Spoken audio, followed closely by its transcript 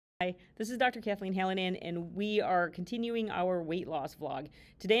Hi, this is Dr. Kathleen Hallinan, and we are continuing our weight loss vlog.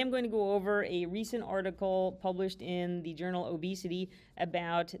 Today I'm going to go over a recent article published in the journal Obesity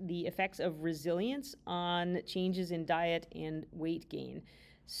about the effects of resilience on changes in diet and weight gain.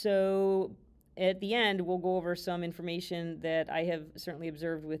 So at the end, we'll go over some information that I have certainly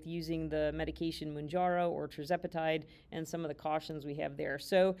observed with using the medication Mounjaro or tirzepatide and some of the cautions we have there.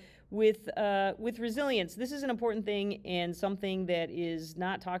 So with resilience, this is an important thing and something that is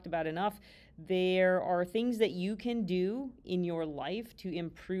not talked about enough. There are things that you can do in your life to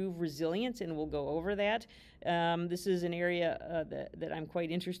improve resilience, and we'll go over that. This is an area that I'm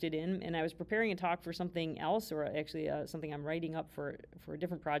quite interested in, and I was preparing a talk for something else, or actually something I'm writing up for a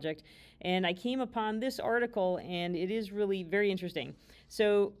different project, and I came upon this article, and it is really very interesting.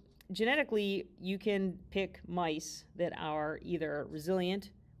 So genetically, you can pick mice that are either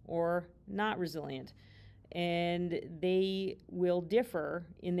resilient or not resilient, and they will differ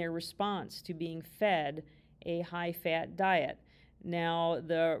in their response to being fed a high-fat diet. Now,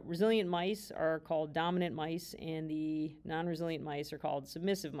 the resilient mice are called dominant mice, and the non-resilient mice are called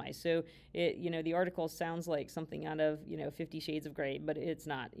submissive mice. So, the article sounds like something out of, 50 Shades of Grey, but it's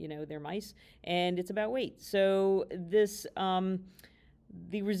not. They're mice, and it's about weight. So the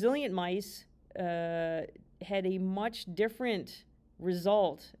resilient mice had a much different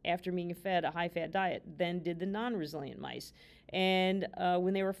result after being fed a high-fat diet than did the non-resilient mice. And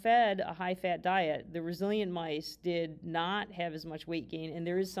when they were fed a high-fat diet, the resilient mice did not have as much weight gain, and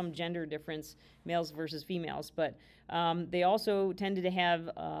there is some gender difference, males versus females, but they also tended to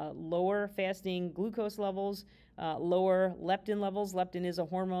have lower fasting glucose levels, lower leptin levels. Leptin is a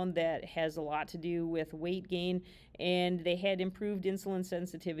hormone that has a lot to do with weight gain, and they had improved insulin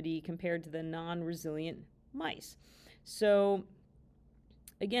sensitivity compared to the non-resilient mice. So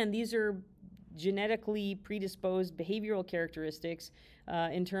again, these are genetically predisposed behavioral characteristics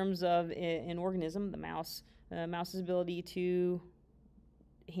in terms of an organism, the mouse, mouse's ability to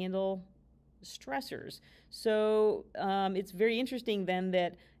handle stressors. So it's very interesting then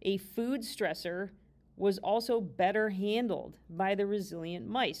that a food stressor was also better handled by the resilient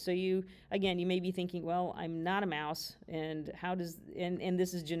mice. So you may be thinking, well, I'm not a mouse, and and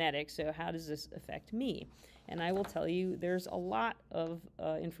this is genetic, so how does this affect me? And I will tell you, there's a lot of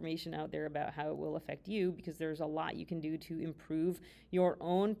information out there about how it will affect you, because there's a lot you can do to improve your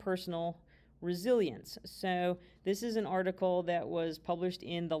own personal resilience. So this is an article that was published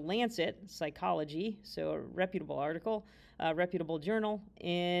in The Lancet Psychology, so a reputable article, a reputable journal,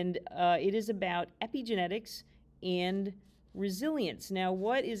 and it is about epigenetics and resilience. Now,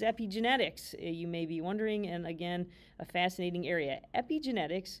 what is epigenetics? You may be wondering, and again, a fascinating area.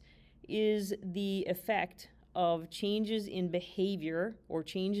 Epigenetics is the effect of changes in behavior or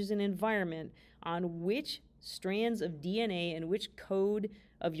changes in environment on which strands of DNA and which code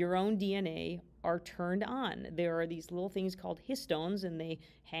of your own DNA are turned on. There are these little things called histones, and they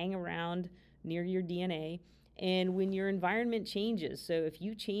hang around near your DNA. And when your environment changes, so if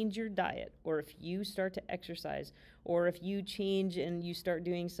you change your diet, or if you start to exercise, or if you change and you start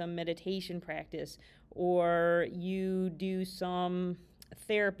doing some meditation practice, or you do some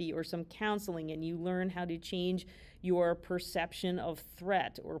therapy or some counseling, and you learn how to change your perception of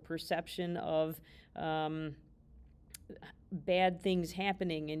threat or perception of bad things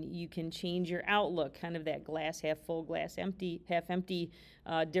happening, and you can change your outlook, kind of that glass half full, glass empty, half empty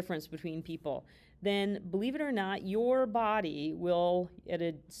difference between people, then believe it or not, your body will, at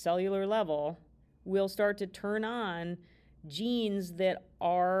a cellular level, will start to turn on genes that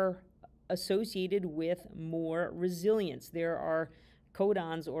are associated with more resilience. There are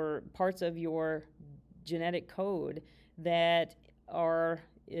codons or parts of your genetic code that are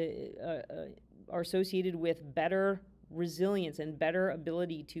associated with better resilience and better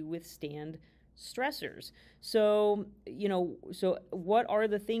ability to withstand stressors. So, so what are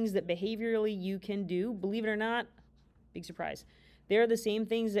the things that behaviorally you can do? Believe it or not, big surprise, they're the same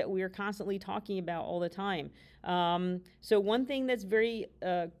things that we are constantly talking about all the time. So one thing that's very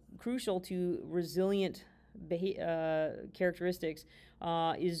crucial to resilient characteristics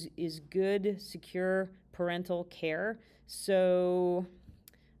is good, secure parental care. So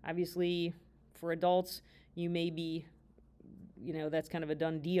obviously for adults, you may be, that's kind of a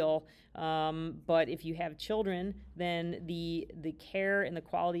done deal. But if you have children, then the care and the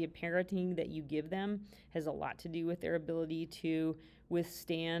quality of parenting that you give them has a lot to do with their ability to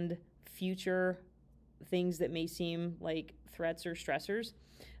withstand future things that may seem like threats or stressors.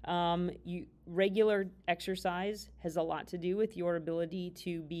 Regular exercise has a lot to do with your ability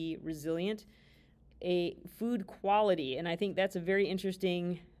to be resilient. A food quality, and I think that's a very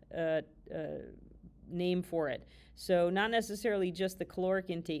interesting name for it. So not necessarily just the caloric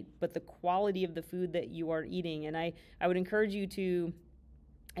intake, but the quality of the food that you are eating. And I would encourage you to,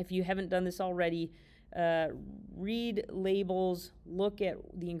 if you haven't done this already, read labels, look at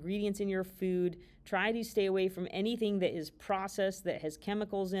the ingredients in your food, try to stay away from anything that is processed, that has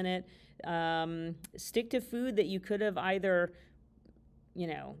chemicals in it. Stick to food that you could have either,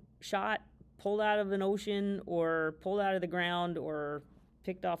 shot, pulled out of an ocean, or pulled out of the ground, or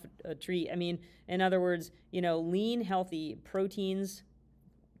picked off a tree. I mean, in other words, lean, healthy proteins,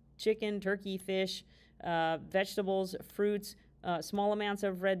 chicken, turkey, fish, vegetables, fruits, small amounts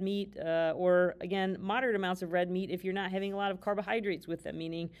of red meat, or again, moderate amounts of red meat if you're not having a lot of carbohydrates with them,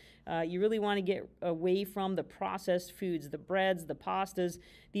 meaning you really want to get away from the processed foods, the breads, the pastas.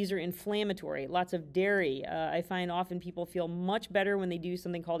 These are inflammatory, lots of dairy. I find often people feel much better when they do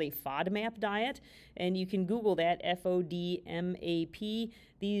something called a FODMAP diet, and you can Google that, FODMAP.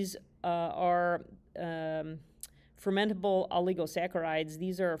 These are fermentable oligosaccharides.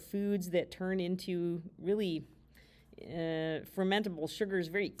 These are foods that turn into really fermentable sugars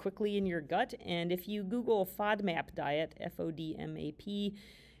very quickly in your gut. And if you Google FODMAP diet, FODMAP,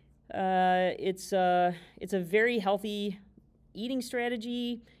 it's a very healthy eating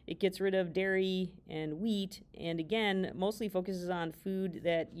strategy. It gets rid of dairy and wheat, and again, mostly focuses on food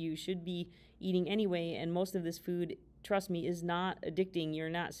that you should be eating anyway. And most of this food, trust me, is not addicting. You're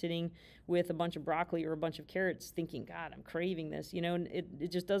not sitting with a bunch of broccoli or a bunch of carrots thinking, God, I'm craving this.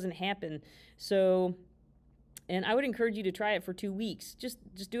 It just doesn't happen. So, and I would encourage you to try it for 2 weeks. Just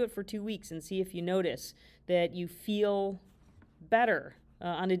do it for 2 weeks and see if you notice that you feel better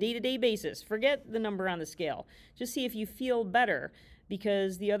on a day-to-day basis. Forget the number on the scale. Just see if you feel better,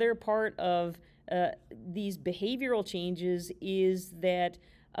 because the other part of these behavioral changes is that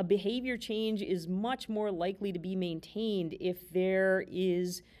a behavior change is much more likely to be maintained if there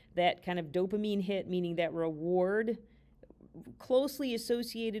is that kind of dopamine hit, meaning that reward closely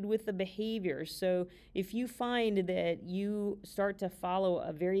associated with the behavior. So if you find that you start to follow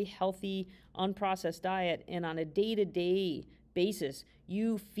a very healthy, unprocessed diet, and on a day-to-day basis,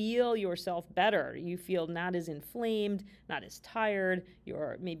 you feel yourself better. You feel not as inflamed, not as tired.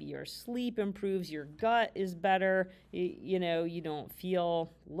 Maybe your sleep improves, your gut is better. You don't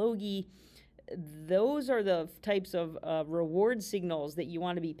feel logy. Those are the types of reward signals that you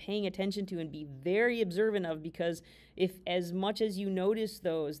want to be paying attention to and be very observant of, because if as much as you notice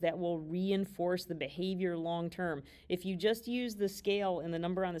those, that will reinforce the behavior long term. If you just use the scale and the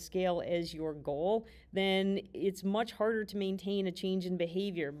number on the scale as your goal, then it's much harder to maintain a change in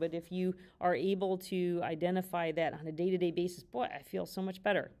behavior. But if you are able to identify that on a day-to-day basis, boy, I feel so much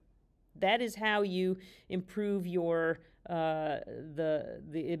better. That is how you improve your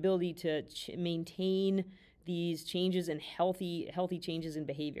the ability to maintain these changes and healthy changes in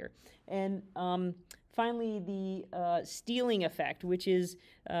behavior. And finally, the stealing effect, which is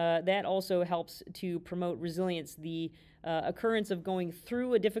that also helps to promote resilience. The occurrence of going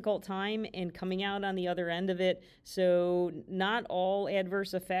through a difficult time and coming out on the other end of it. So not all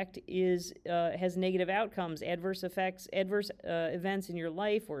adverse effect has negative outcomes. Adverse events in your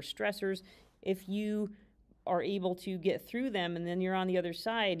life or stressors, if you are able to get through them and then you're on the other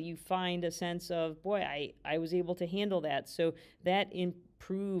side, you find a sense of, boy, I was able to handle that. So that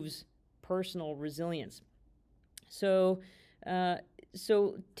improves personal resilience. So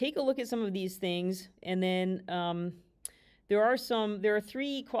take a look at some of these things, and then there are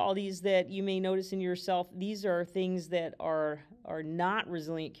 3 qualities that you may notice in yourself. These are things that are not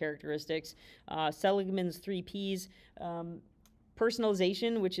resilient characteristics. Seligman's 3 Ps.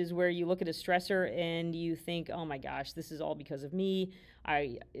 Personalization, which is where you look at a stressor and you think, oh my gosh, this is all because of me.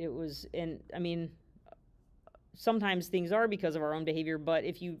 Sometimes things are because of our own behavior, but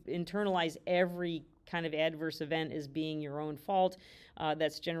if you internalize every kind of adverse event as being your own fault,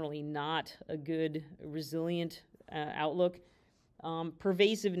 that's generally not a good, resilient outlook.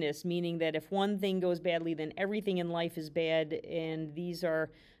 Pervasiveness, meaning that if one thing goes badly, then everything in life is bad, and these are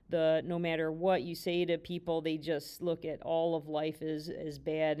no matter what you say to people, they just look at all of life as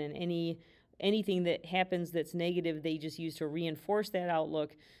bad, and anything that happens that's negative, they just use to reinforce that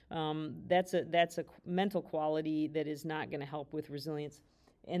outlook. That's a mental quality that is not going to help with resilience.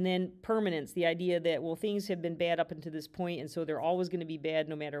 And then permanence, the idea that, well, things have been bad up until this point, and so they're always going to be bad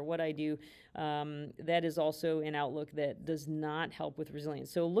no matter what I do. That is also an outlook that does not help with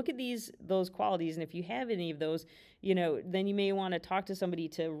resilience. So look at those qualities, and if you have any of those, then you may want to talk to somebody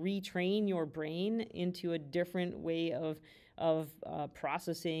to retrain your brain into a different way of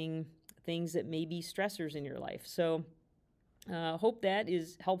processing things that may be stressors in your life. So hope that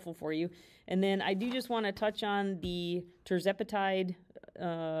is helpful for you. And then I do just want to touch on the tirzepatide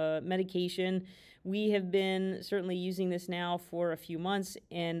medication, we have been certainly using this now for a few months,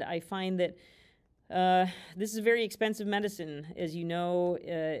 and I find that this is a very expensive medicine, as you know,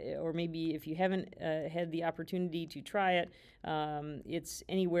 or maybe if you haven't had the opportunity to try it, it's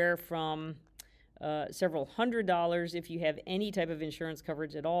anywhere from several $100s if you have any type of insurance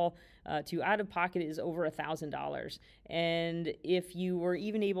coverage at all, to out of pocket is over $1,000. And if you were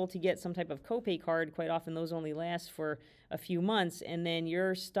even able to get some type of copay card, quite often those only last for a few months, and then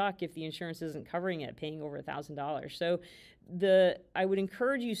you're stuck if the insurance isn't covering it, paying over $1,000. So I would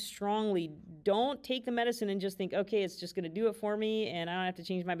encourage you strongly, don't take the medicine and just think, okay, it's just going to do it for me and I don't have to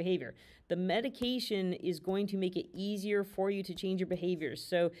change my behavior. The medication is going to make it easier for you to change your behaviors.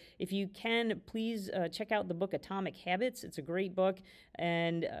 So if you can, please check out the book Atomic Habits. It's a great book,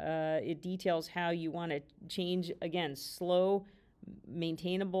 and it details how you want to change, again, slow,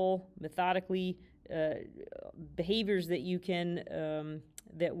 maintainable, methodically, behaviors that you can,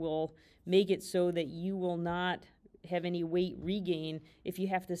 that will make it so that you will not have any weight regain if you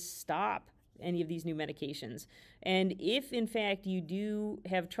have to stop any of these new medications. And if in fact you do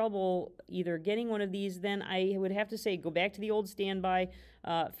have trouble either getting one of these, then I would have to say go back to the old standby.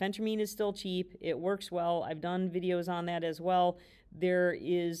 Phentermine is still cheap. It works well. I've done videos on that as well. There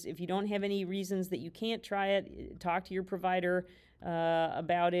is, if you don't have any reasons that you can't try it, talk to your provider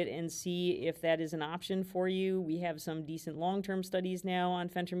about it and see if that is an option for you. We have some decent long-term studies now on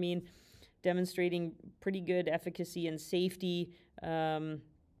Phentermine demonstrating pretty good efficacy and safety.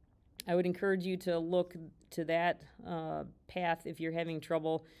 I would encourage you to look to that path if you're having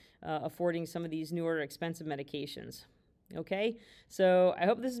trouble affording some of these newer expensive medications. Okay, so I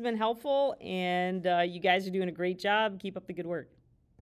hope this has been helpful, and you guys are doing a great job. Keep up the good work.